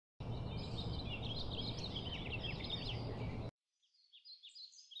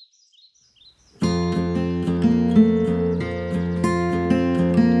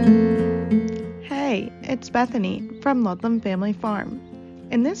Bethany from Ludlam Family Farm.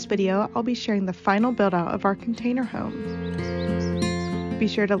 In this video, I'll be sharing the final build out of our container home. Be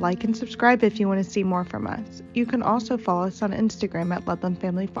sure to like and subscribe if you want to see more from us. You can also follow us on Instagram at Ludlam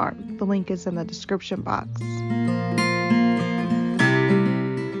Family Farm. The link is in the description box.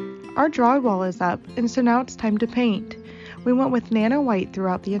 Our drywall is up, and so now it's time to paint. We went with Nano White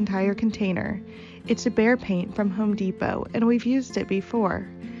throughout the entire container. It's a Behr paint from Home Depot, and we've used it before.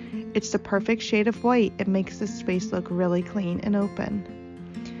 It's the perfect shade of white and makes the space look really clean and open.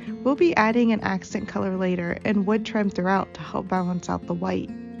 We'll be adding an accent color later and wood trim throughout to help balance out the white.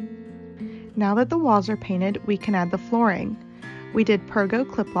 Now that the walls are painted, we can add the flooring. We did Pergo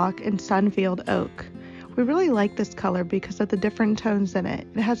Clip Lock and Sun-Veiled Oak. We really like this color because of the different tones in it.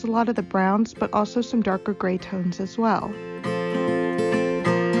 It has a lot of the browns, but also some darker gray tones as well.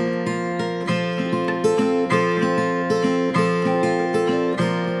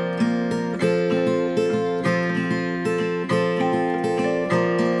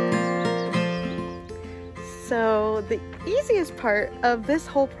 So the easiest part of this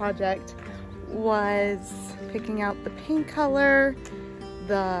whole project was picking out the paint color,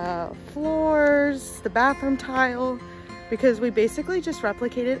 the floors, the bathroom tile, because we basically just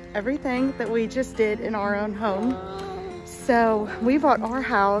replicated everything that we just did in our own home. So we bought our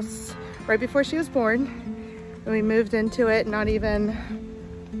house right before she was born, and we moved into it not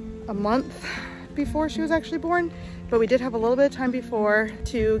even a month before she was actually born, but we did have a little bit of time before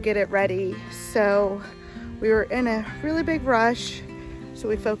to get it ready. So we were in a really big rush, so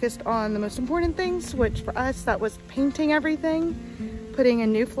we focused on the most important things, which for us, that was painting everything, putting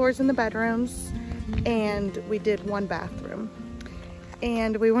in new floors in the bedrooms, and we did one bathroom.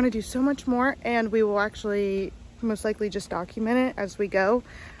 And we want to do so much more, and we will actually most likely just document it as we go,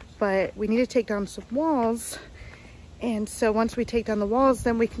 but we need to take down some walls. And so once we take down the walls,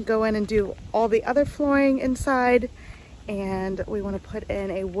 then we can go in and do all the other flooring inside, and we want to put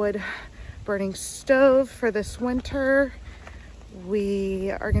in a wood burning stove for this winter.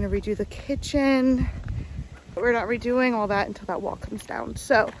 We are going to redo the kitchen. We're not redoing all that until that wall comes down.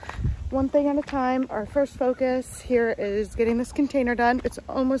 So one thing at a time. Our first focus here is getting this container done. It's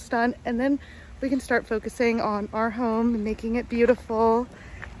almost done, and then we can start focusing on our home and making it beautiful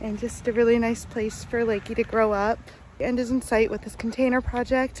and just a really nice place for Lakey to grow up. The end is in sight with this container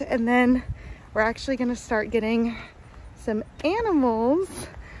project, and then we're actually going to start getting some animals.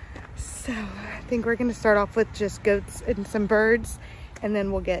 So I think we're going to start off with just goats and some birds, and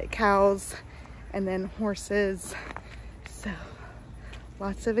then we'll get cows and then horses. So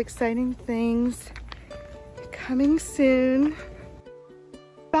lots of exciting things coming soon.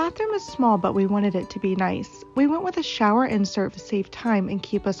 Bathroom is small, but we wanted it to be nice. We went with a shower insert to save time and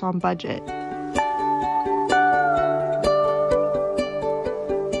keep us on budget.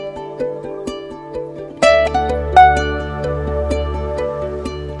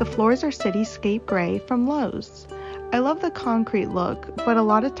 The floors are Cityscape Gray from Lowe's. I love the concrete look, but a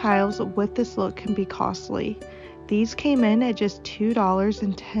lot of tiles with this look can be costly. These came in at just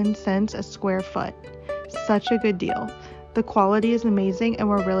 $2.10 a square foot. Such a good deal. The quality is amazing, and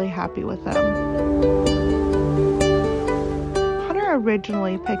we're really happy with them. Hunter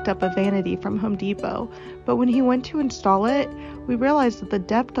originally picked up a vanity from Home Depot, but when he went to install it, we realized that the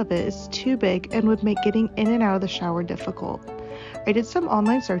depth of it is too big and would make getting in and out of the shower difficult. I did some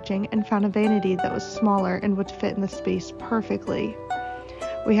online searching and found a vanity that was smaller and would fit in the space perfectly.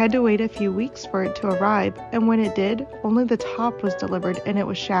 We had to wait a few weeks for it to arrive, and when it did, only the top was delivered and it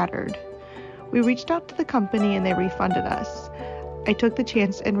was shattered. We reached out to the company and they refunded us. I took the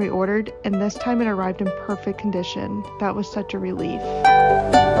chance and reordered, and this time it arrived in perfect condition. That was such a relief.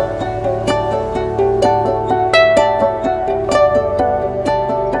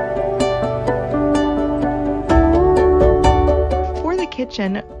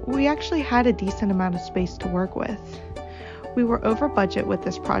 Kitchen, we actually had a decent amount of space to work with. We were over budget with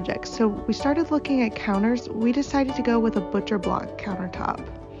this project, so we started looking at counters. We decided to go with a butcher block countertop.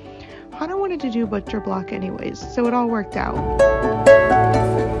 Hunter wanted to do butcher block anyways, so it all worked out.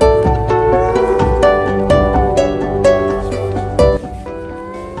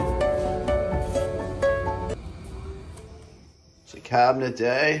 It's a cabinet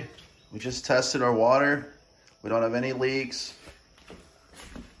day. We just tested our water. We don't have any leaks.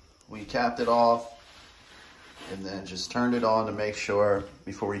 We capped it off and then just turned it on to make sure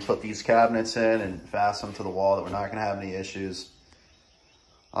before we put these cabinets in and fasten them to the wall that we're not going to have any issues.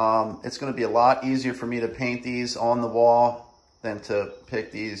 It's going to be a lot easier for me to paint these on the wall than to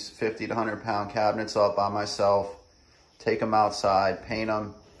pick these 50 to 100 pound cabinets up by myself, take them outside, paint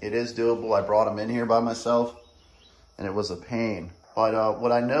them. It is doable. I brought them in here by myself and it was a pain. But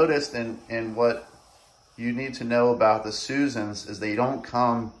what I noticed and what you need to know about the Susans is they don't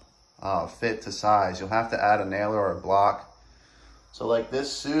come fit to size. You'll have to add a nailer or a block. So like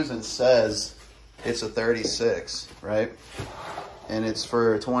this Susan says it's a 36, right? And it's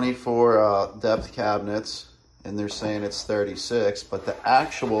for 24 depth cabinets, and they're saying it's 36, but the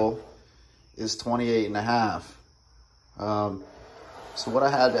actual is 28 and a half. So what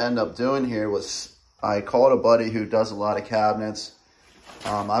I had to end up doing here was I called a buddy who does a lot of cabinets.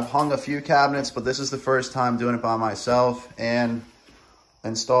 I've hung a few cabinets, but this is the first time doing it by myself and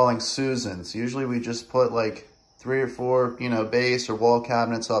installing Susans. Usually we just put like 3 or 4, you know, base or wall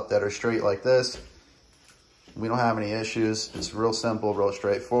cabinets up that are straight like this. We don't have any issues. It's real simple, real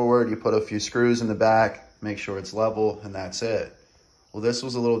straightforward. You put a few screws in the back, make sure it's level, and that's it. Well, this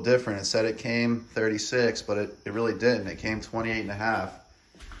was a little different. It said it came 36, but it really didn't. It came 28 and a half.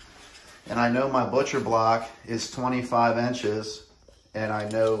 And I know my butcher block is 25 inches, and I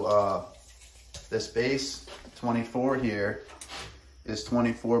know this base 24 here is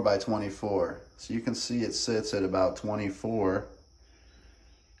 24 by 24. So you can see it sits at about 24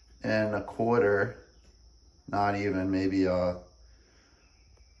 and a quarter. Not even, maybe an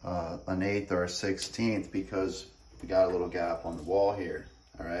 1/8 or a 1/16, because we got a little gap on the wall here.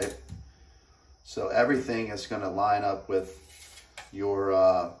 All right, so everything is going to line up with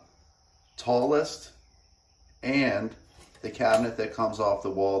your tallest and the cabinet that comes off the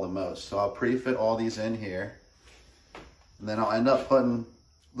wall the most. So I'll pre-fit all these in here, and then I'll end up putting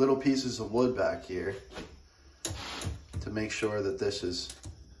little pieces of wood back here to make sure that this has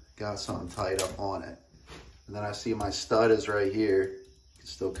got something tight up on it. And then I see my stud is right here. You can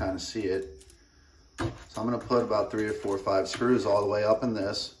still kind of see it. So I'm gonna put about 3 or 4 or 5 screws all the way up in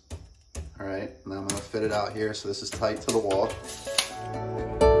this. All right, and then I'm gonna fit it out here so this is tight to the wall.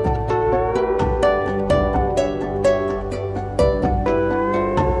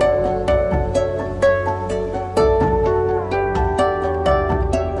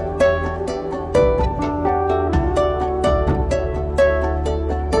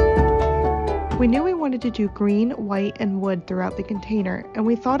 We knew we wanted to do green, white, and wood throughout the container, and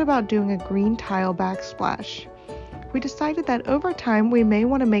we thought about doing a green tile backsplash. We decided that over time we may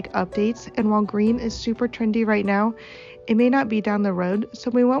want to make updates, and while green is super trendy right now, it may not be down the road,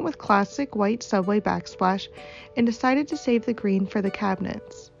 so we went with classic white subway backsplash and decided to save the green for the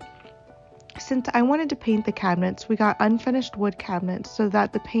cabinets. Since I wanted to paint the cabinets, we got unfinished wood cabinets so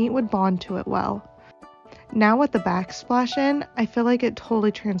that the paint would bond to it well. Now with the backsplash in, I feel like it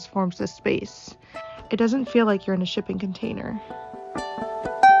totally transforms the space. It doesn't feel like you're in a shipping container.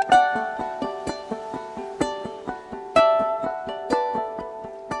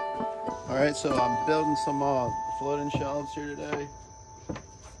 All right, so I'm building some floating shelves here today.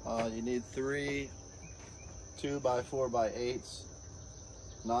 You need 3 2x4x8s,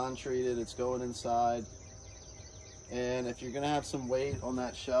 non-treated. It's going inside. And if you're gonna have some weight on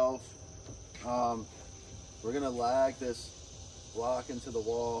that shelf, we're gonna lag this block into the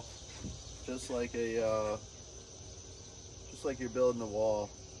wall, just like you're building a wall.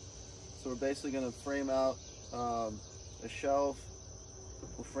 So we're basically gonna frame out a shelf.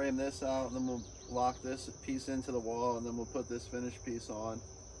 We'll frame this out, and then we'll lock this piece into the wall, and then we'll put this finished piece on.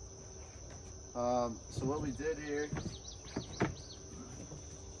 So what we did here,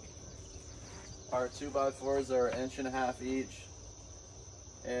 our 2x4s are 1.5 inches each.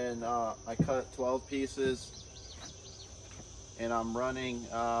 And I cut 12 pieces, and I'm running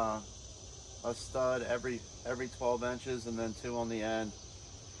a stud every 12 inches and then 2 on the end.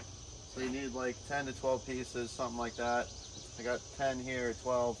 So you need like 10 to 12 pieces, something like that. I got 10 here,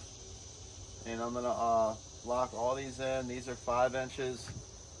 12, and I'm gonna lock all these in. These are 5 inches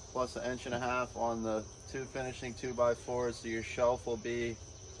plus 1.5 inches on the 2 finishing 2x4s. So your shelf will be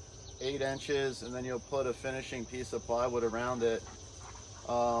 8 inches, and then you'll put a finishing piece of plywood around it.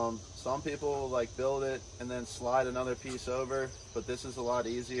 Some people will like build it and then slide another piece over, but this is a lot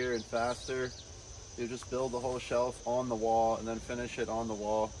easier and faster. You just build the whole shelf on the wall and then finish it on the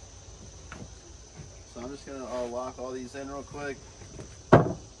wall. So I'm just gonna lock all these in real quick.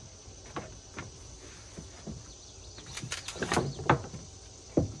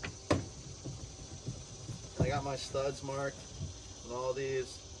 I got my studs marked on all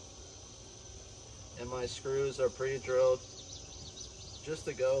these, and my screws are pre-drilled just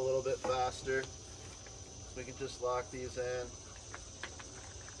to go a little bit faster. We can just lock these in.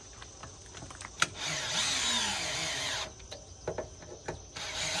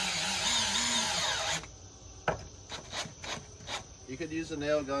 You could use a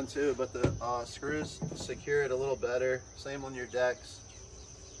nail gun too, but the screws secure it a little better. Same on your decks.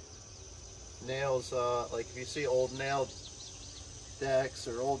 Nails, like if you see old nailed decks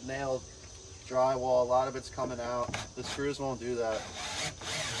or old nailed drywall. A lot of it's coming out. The screws won't do that.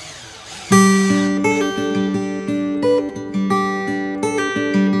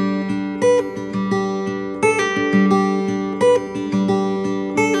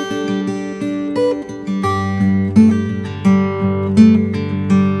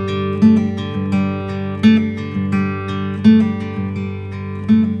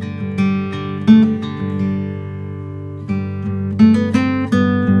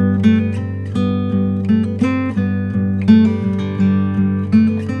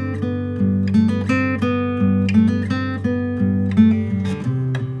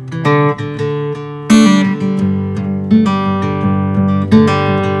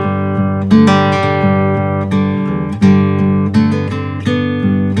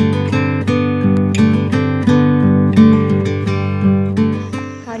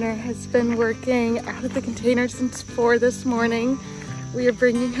 Working out of the container since 4 this morning. We are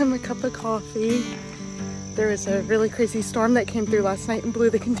bringing him a cup of coffee. There was a really crazy storm that came through last night and blew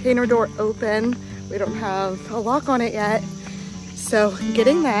the container door open. We don't have a lock on it yet, so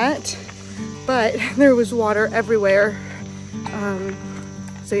getting that, but there was water everywhere,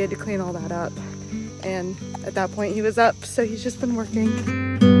 so he had to clean all that up, and at that point he was up, so he's just been working.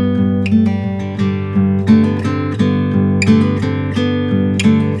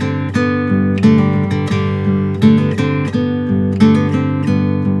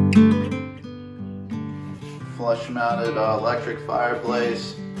 Flush mounted electric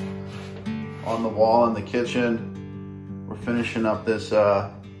fireplace on the wall in the kitchen. We're finishing up this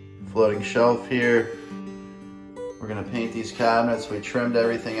floating shelf here. We're gonna paint these cabinets. We trimmed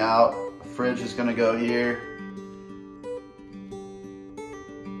everything out. The fridge is gonna go here.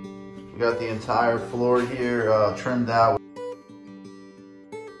 We got the entire floor here trimmed out.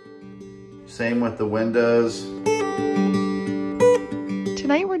 Same with the windows.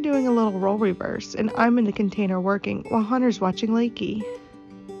 Tonight we're doing a little role reverse, and I'm in the container working while Hunter's watching Lakey.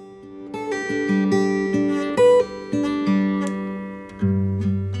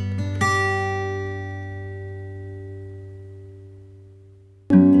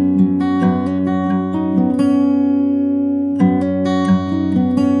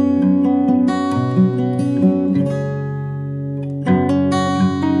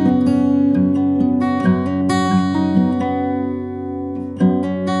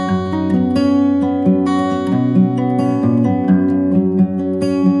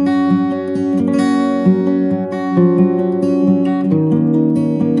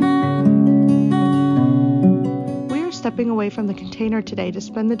 Stepping away from the container today to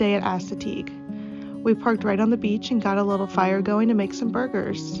spend the day at Assateague. We parked right on the beach and got a little fire going to make some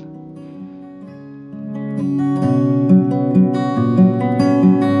burgers.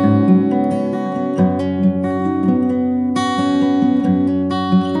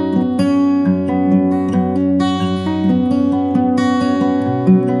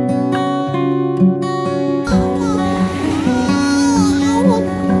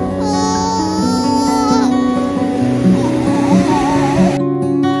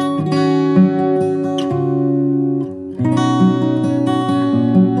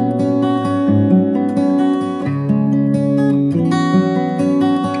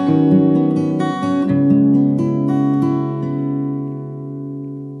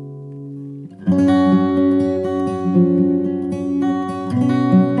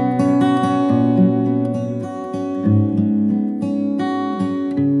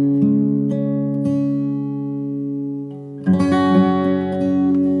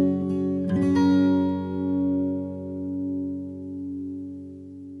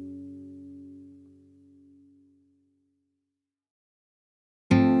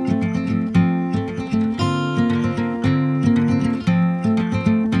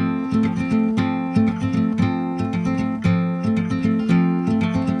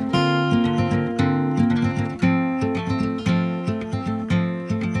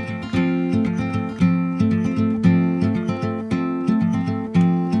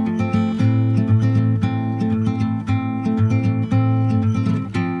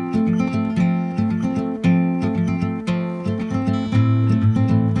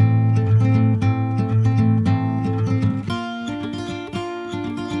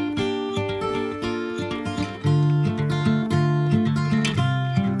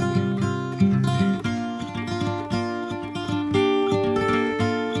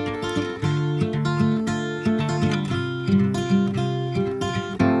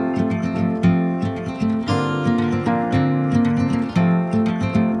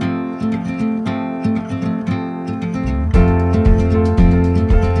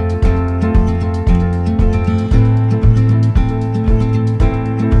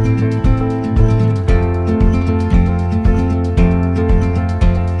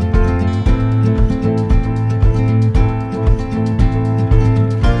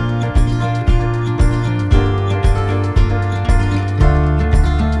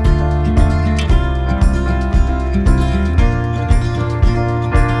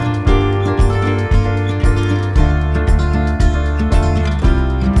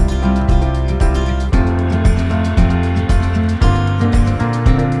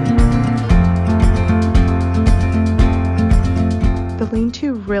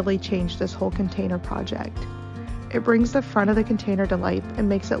 really change this whole container project. It brings the front of the container to life and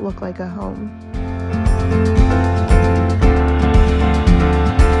makes it look like a home.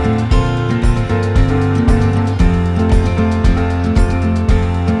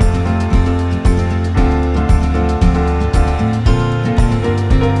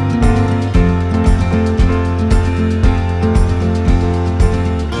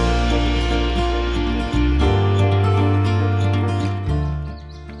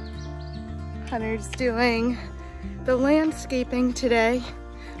 Hunter's doing the landscaping today.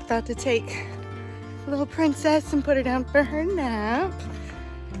 About to take little princess and put her down for her nap.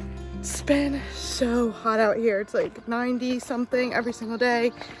 It's been so hot out here. It's like 90 something every single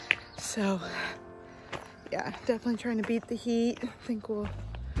day. So yeah, definitely trying to beat the heat. I think we'll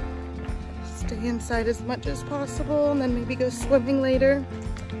stay inside as much as possible and then maybe go swimming later.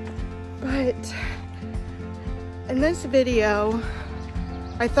 But in this video,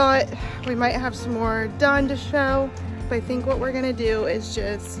 I thought we might have some more done to show, but I think what we're gonna do is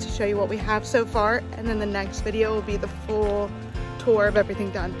just show you what we have so far, and then the next video will be the full tour of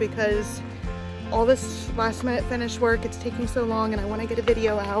everything done, because all this last minute finish work, it's taking so long and I wanna get a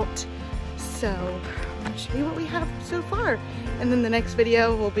video out. So I'm gonna show you what we have so far. And then the next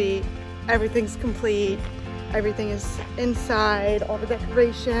video will be everything's complete, everything is inside, all the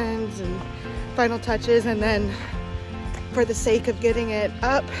decorations and final touches, and then for the sake of getting it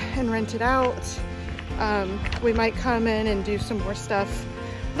up and rented out, we might come in and do some more stuff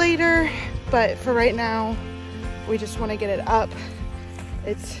later, but for right now we just want to get it up.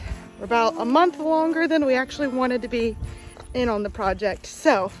 It's about a month longer than we actually wanted to be in on the project,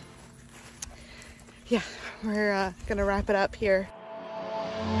 so yeah, we're gonna wrap it up here.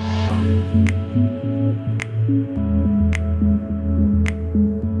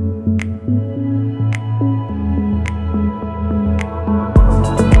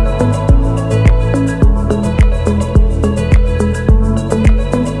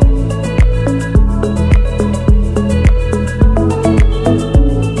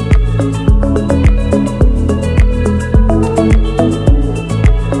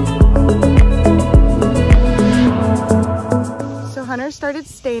 Started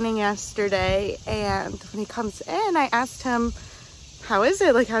staining yesterday, and when he comes in I asked him, how is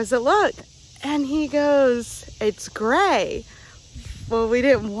it, like how does it look? And he goes, it's gray. Well, we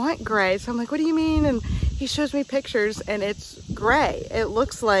didn't want gray, so I'm like, what do you mean? And he shows me pictures and it's gray. It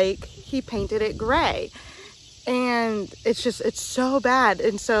looks like he painted it gray, and it's so bad.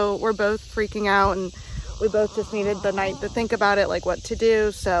 And so we're both freaking out, and we both just needed the night to think about it, like what to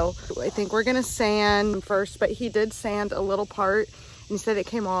do. So I think we're gonna sand first, but he did sand a little part. He said it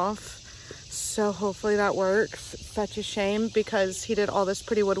came off, so hopefully that works. It's such a shame because he did all this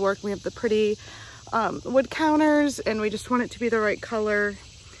pretty woodwork. We have the pretty wood counters, and we just want it to be the right color.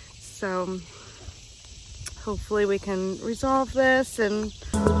 So hopefully we can resolve this, and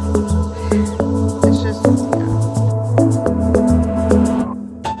it's just, yeah.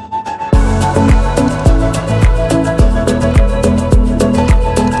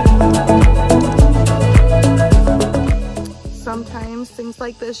 Sometimes things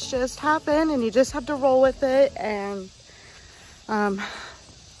like this just happen and you just have to roll with it, and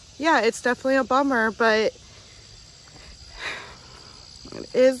yeah, it's definitely a bummer, but it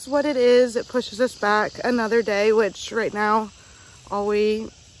is what it is. It pushes us back another day, which right now all we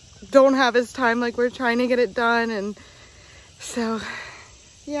don't have is time. Like, we're trying to get it done, and so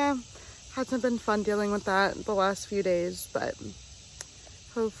yeah, hasn't been fun dealing with that the last few days, but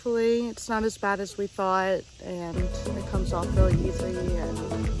hopefully it's not as bad as we thought and it comes off really easy. And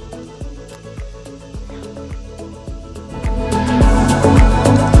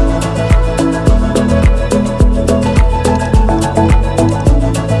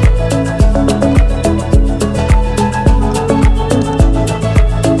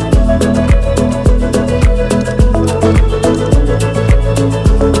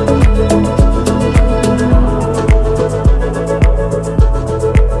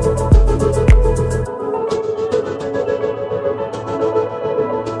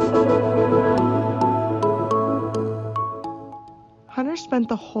Hunter spent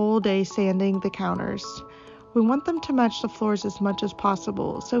the whole day sanding the counters. We want them to match the floors as much as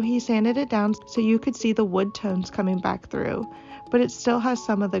possible, so he sanded it down so you could see the wood tones coming back through, but it still has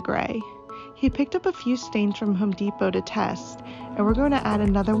some of the gray. He picked up a few stains from Home Depot to test, and we're going to add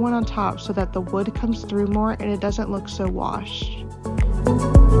another one on top so that the wood comes through more and it doesn't look so washed.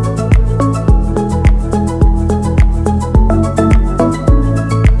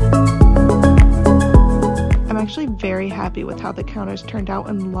 I'm actually very happy with how the counters turned out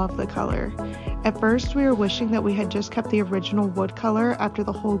and love the color. At first, we were wishing that we had just kept the original wood color after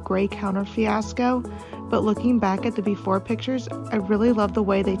the whole gray counter fiasco, but looking back at the before pictures, I really love the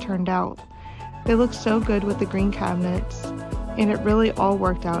way they turned out. They look so good with the green cabinets, and it really all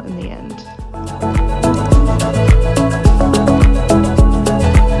worked out in the end.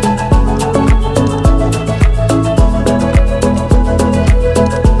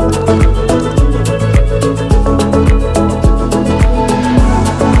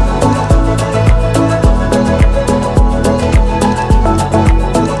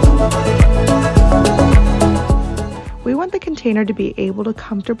 Container to be able to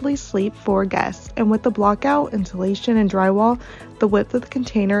comfortably sleep 4 guests, and with the blockout, insulation, and drywall, the width of the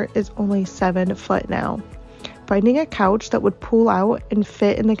container is only 7 foot now. Finding a couch that would pull out and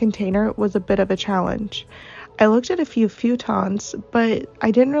fit in the container was a bit of a challenge. I looked at a few futons, but I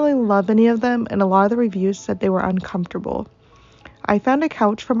didn't really love any of them, and a lot of the reviews said they were uncomfortable. I found a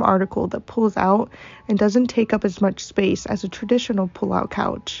couch from Article that pulls out and doesn't take up as much space as a traditional pull-out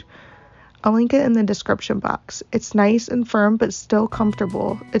couch. I'll link it in the description box. It's nice and firm, but still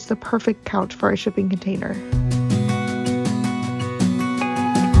comfortable. It's the perfect couch for a shipping container.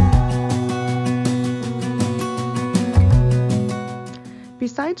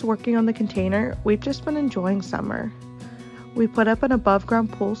 Besides working on the container, we've just been enjoying summer. We put up an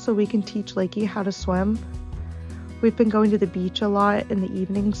above-ground pool so we can teach Lakey how to swim. We've been going to the beach a lot in the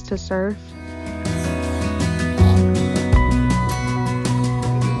evenings to surf.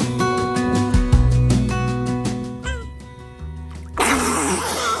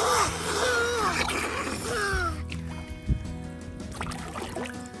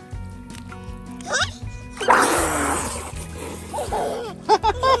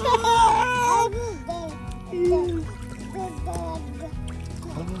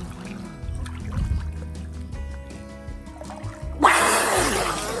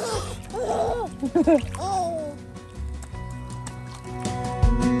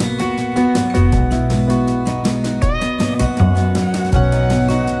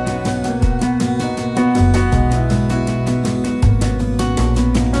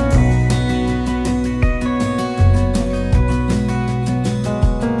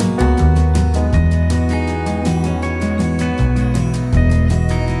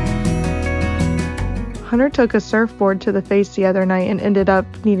 Hunter took a surfboard to the face the other night and ended up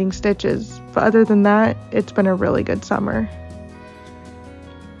needing stitches, but other than that, it's been a really good summer.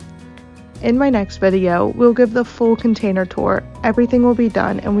 In my next video, we'll give the full container tour. Everything will be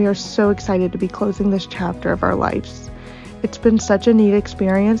done, and we are so excited to be closing this chapter of our lives. It's been such a neat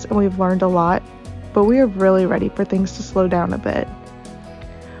experience, and we've learned a lot, but we are really ready for things to slow down a bit.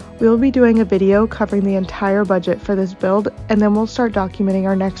 We will be doing a video covering the entire budget for this build, and then we'll start documenting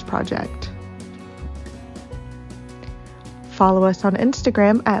our next project. Follow us on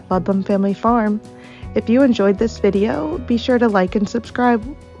Instagram at Ludlam Family Farm. If you enjoyed this video, be sure to like and subscribe.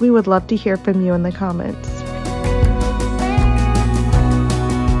 We would love to hear from you in the comments.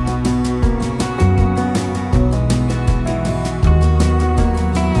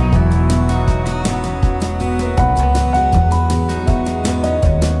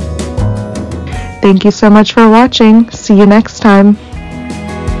 Thank you so much for watching. See you next time.